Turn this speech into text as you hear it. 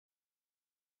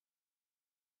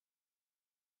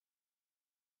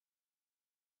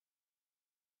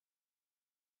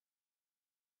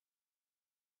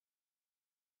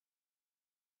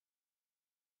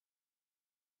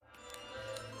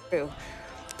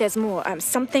There's more.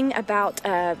 Something about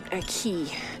a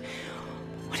key.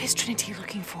 What is Trinity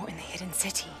looking for in the hidden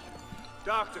city?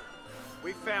 Doctor,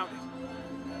 we found it.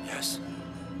 Yes.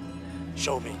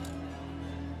 Show me.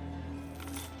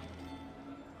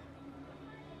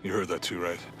 You heard that too,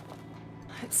 right?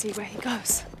 Let's see where he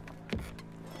goes.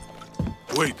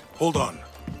 Wait, hold on.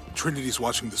 Trinity's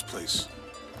watching this place.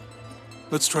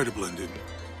 Let's try to blend in.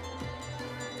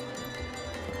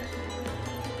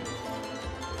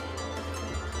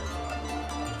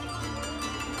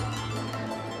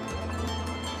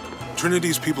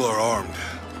 Trinity's people are armed.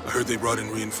 I heard they brought in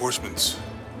reinforcements.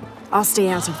 I'll stay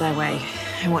out of their way.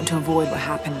 I want to avoid what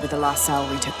happened with the last cell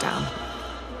we took down.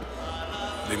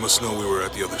 They must know we were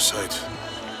at the other site.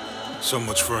 So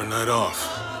much for a night off.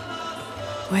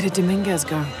 Where did Dominguez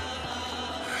go?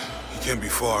 He can't be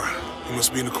far. He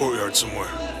must be in the courtyard somewhere.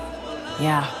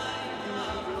 Yeah.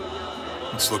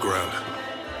 Let's look around.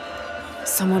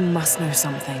 Someone must know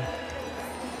something.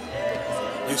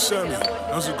 Hey, Sammy,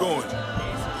 how's it going?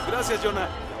 Gracias, Jonah.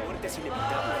 La muerte es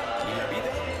inevitable y la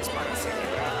vida es para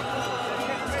celebrar.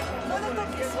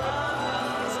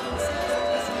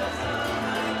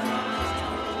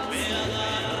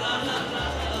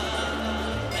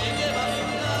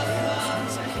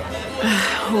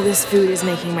 All this food is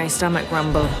making my stomach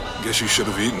rumble. Guess you should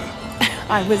have eaten.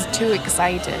 I was too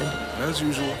excited. As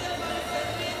usual.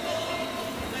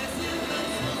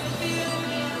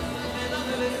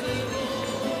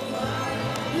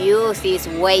 Youth is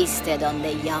wasted on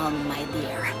the young, my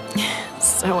dear.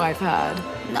 So I've heard.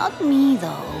 Not me,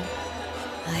 though.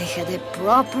 I had a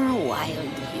proper wild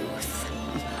youth.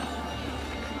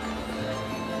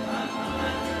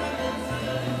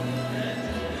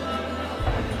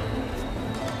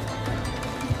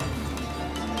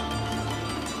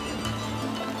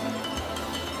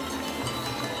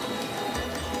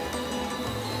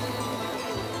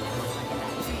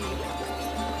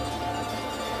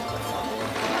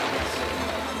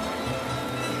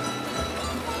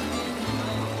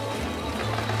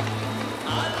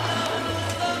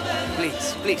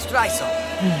 Please, try some.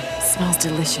 Smells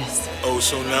delicious. Oh,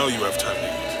 so now you have time to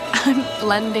eat. I'm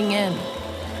blending in.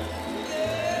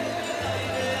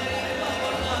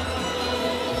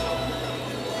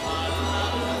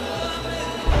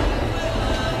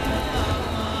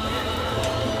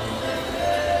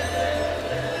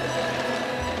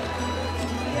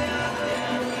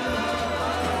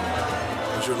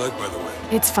 How's your leg, by the way?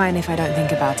 It's fine if I don't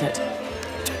think about it.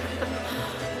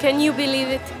 Can you believe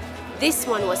it? This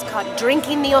one was caught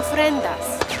drinking the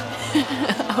ofrendas.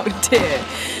 Oh dear.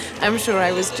 I'm sure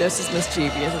I was just as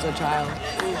mischievous as a child.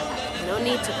 No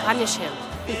need to punish him.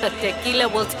 The tequila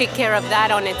will take care of that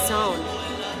on its own.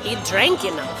 He drank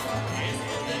enough.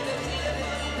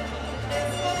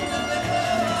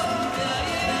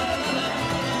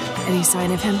 Any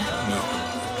sign of him? No.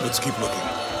 Let's keep looking.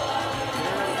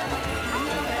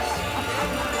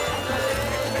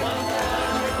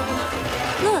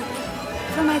 Look,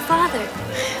 for my father.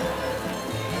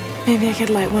 Maybe I could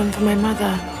light one for my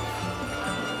mother.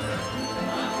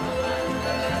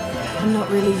 I'm not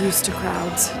really used to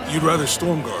crowds. You'd rather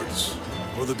storm guards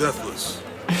or the deathless?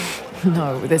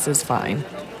 No, this is fine.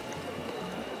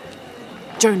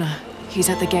 Jonah, he's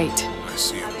at the gate. I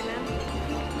see him.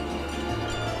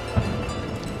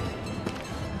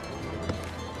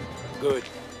 Good.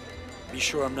 Be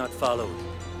sure I'm not followed.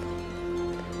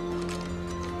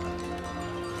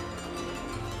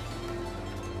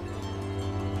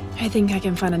 I think I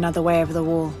can find another way over the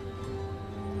wall.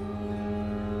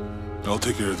 I'll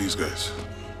take care of these guys.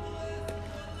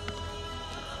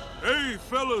 Hey,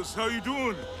 fellas, how you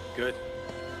doing? Good.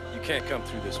 You can't come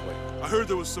through this way. I heard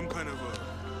there was some kind of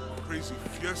a crazy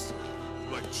fiesta,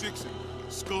 like chicks in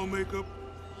skull makeup.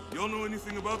 Y'all know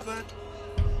anything about that?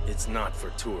 It's not for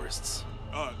tourists.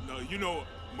 No, you know,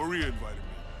 Maria invited me.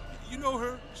 You know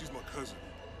her? She's my cousin.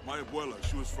 My abuela,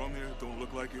 she was from here, don't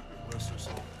look like it, rest her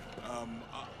soul.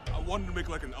 I wanted to make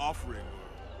like an offering.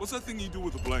 What's that thing you do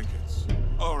with the blankets?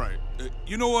 All right,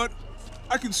 you know what?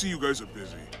 I can see you guys are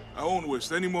busy. I won't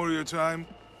waste any more of your time.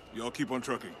 Y'all keep on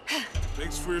trucking.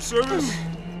 Thanks for your service.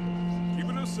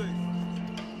 Keeping us safe.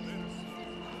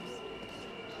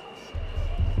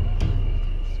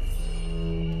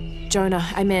 Jonah,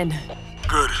 I'm in.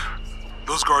 Good.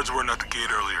 Those guards weren't at the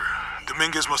gate earlier.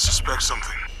 Dominguez must suspect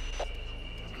something.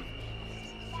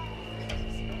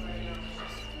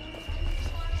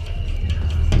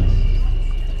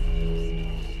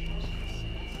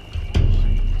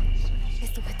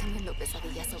 Estuve teniendo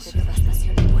pesadillas sobre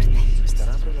devastación y muerte.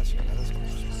 Estarán relacionadas con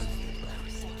sus...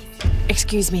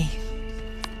 Excuse me.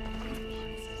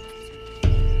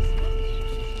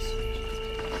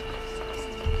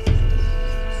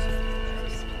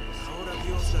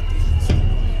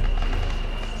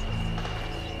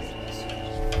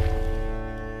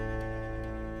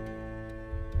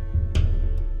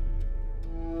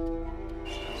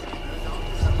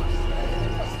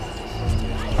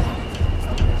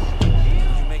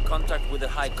 the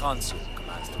High Consul,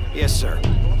 Commander. Yes, sir.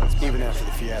 Even after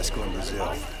the fiasco in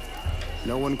Brazil.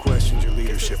 No one questions your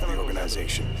leadership of the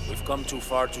organization. We've come too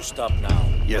far to stop now.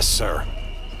 Yes, sir.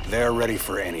 They're ready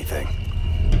for anything.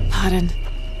 Pardon.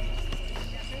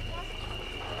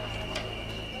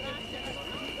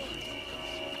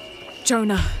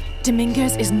 Jonah,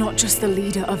 Dominguez is not just the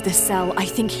leader of this cell. I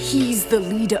think he's the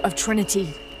leader of Trinity.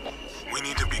 We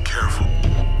need to be careful.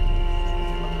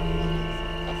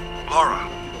 Laura.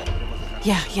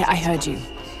 Yeah, I heard you.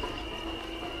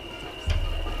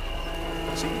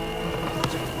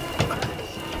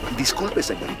 Disculpe,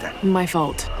 señorita. My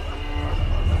fault.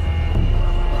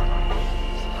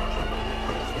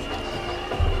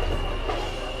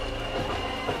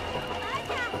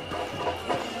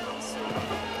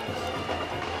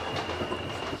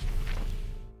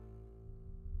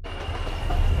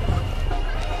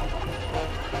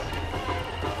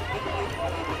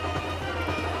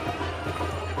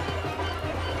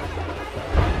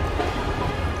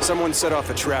 Someone set off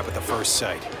a trap at the first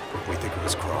site. We think it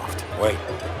was Croft. Wait,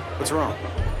 What's wrong?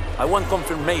 I want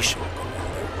confirmation,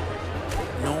 Commander.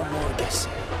 No more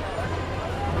guessing.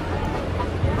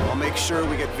 I'll make sure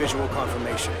we get visual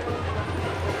confirmation.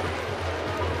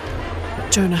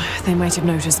 Jonah, they might have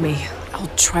noticed me. I'll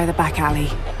try the back alley.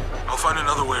 I'll find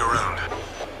another way around.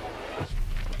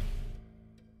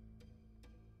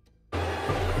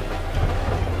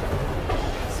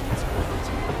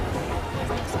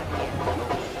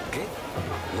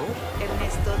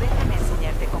 Ernesto, déjame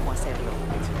enseñarte cómo hacerlo.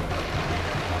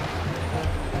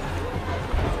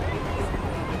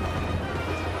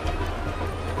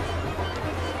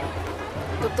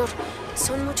 Doctor,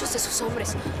 son muchos de sus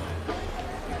hombres.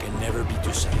 You can never be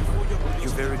too safe. You're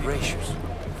very gracious.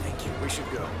 Thank you. We should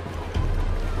go.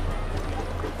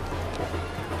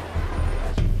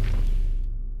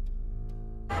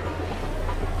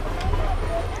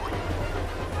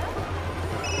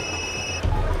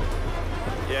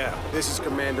 Yeah, this is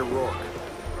Commander Rourke.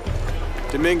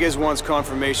 Dominguez wants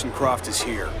confirmation Croft is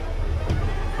here.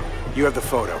 You have the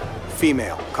photo.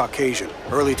 Female, Caucasian,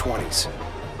 early 20s.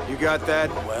 You got that?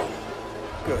 Well,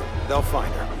 Good. They'll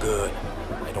find her. good.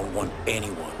 I don't want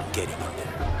anyone getting in there.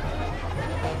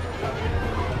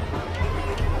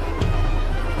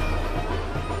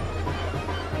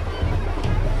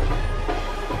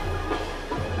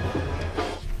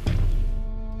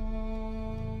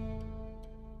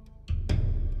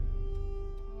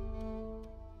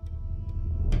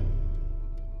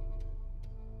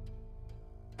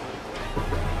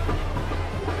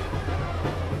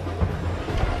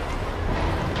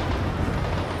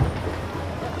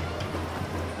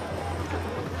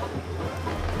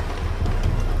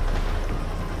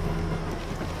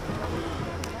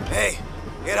 Hey,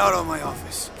 get out of my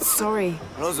office. Sorry.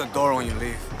 Close the door when you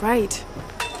leave. Right.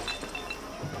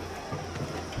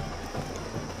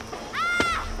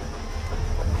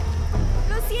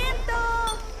 ¡Lo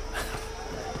siento!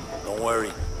 Don't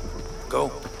worry. Go,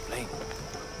 plane.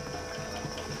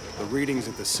 The readings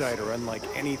at the site are unlike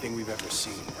anything we've ever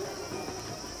seen.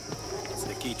 It's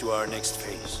the key to our next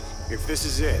phase. If this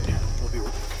is it, we'll be...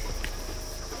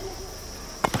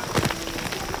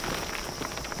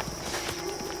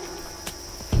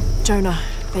 Jonah,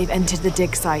 they've entered the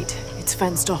dig site. It's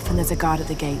fenced off and there's a guard at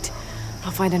the gate.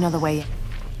 I'll find another way.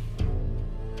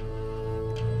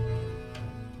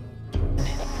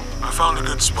 I found a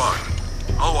good spot.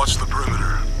 I'll watch the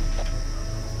perimeter.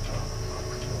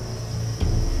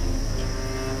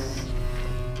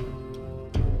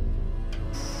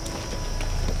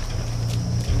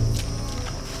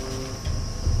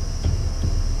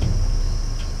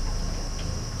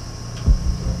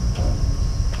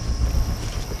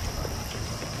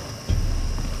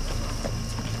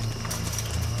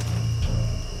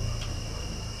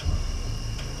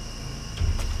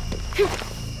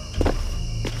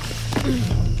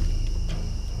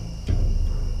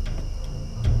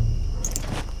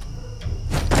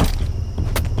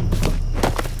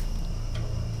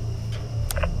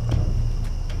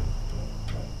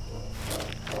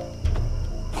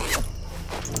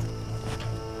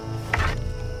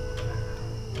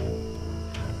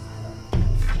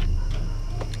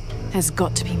 There's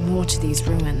got to be more to these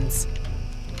ruins.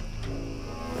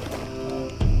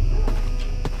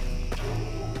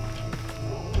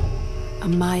 A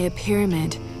Maya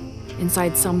pyramid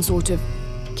inside some sort of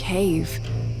cave.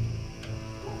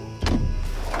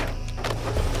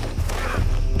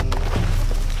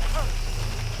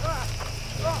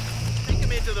 Take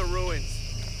him into the ruins.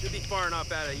 Should be far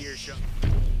enough out of earshot.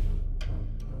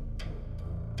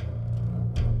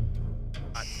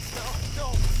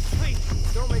 No,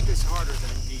 please. Don't make this harder than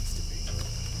it needs to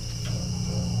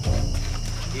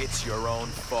be. It It's your own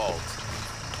fault.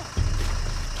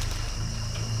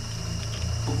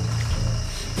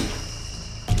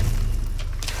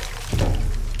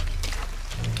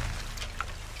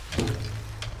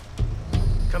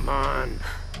 Come on,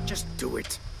 just do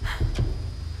it.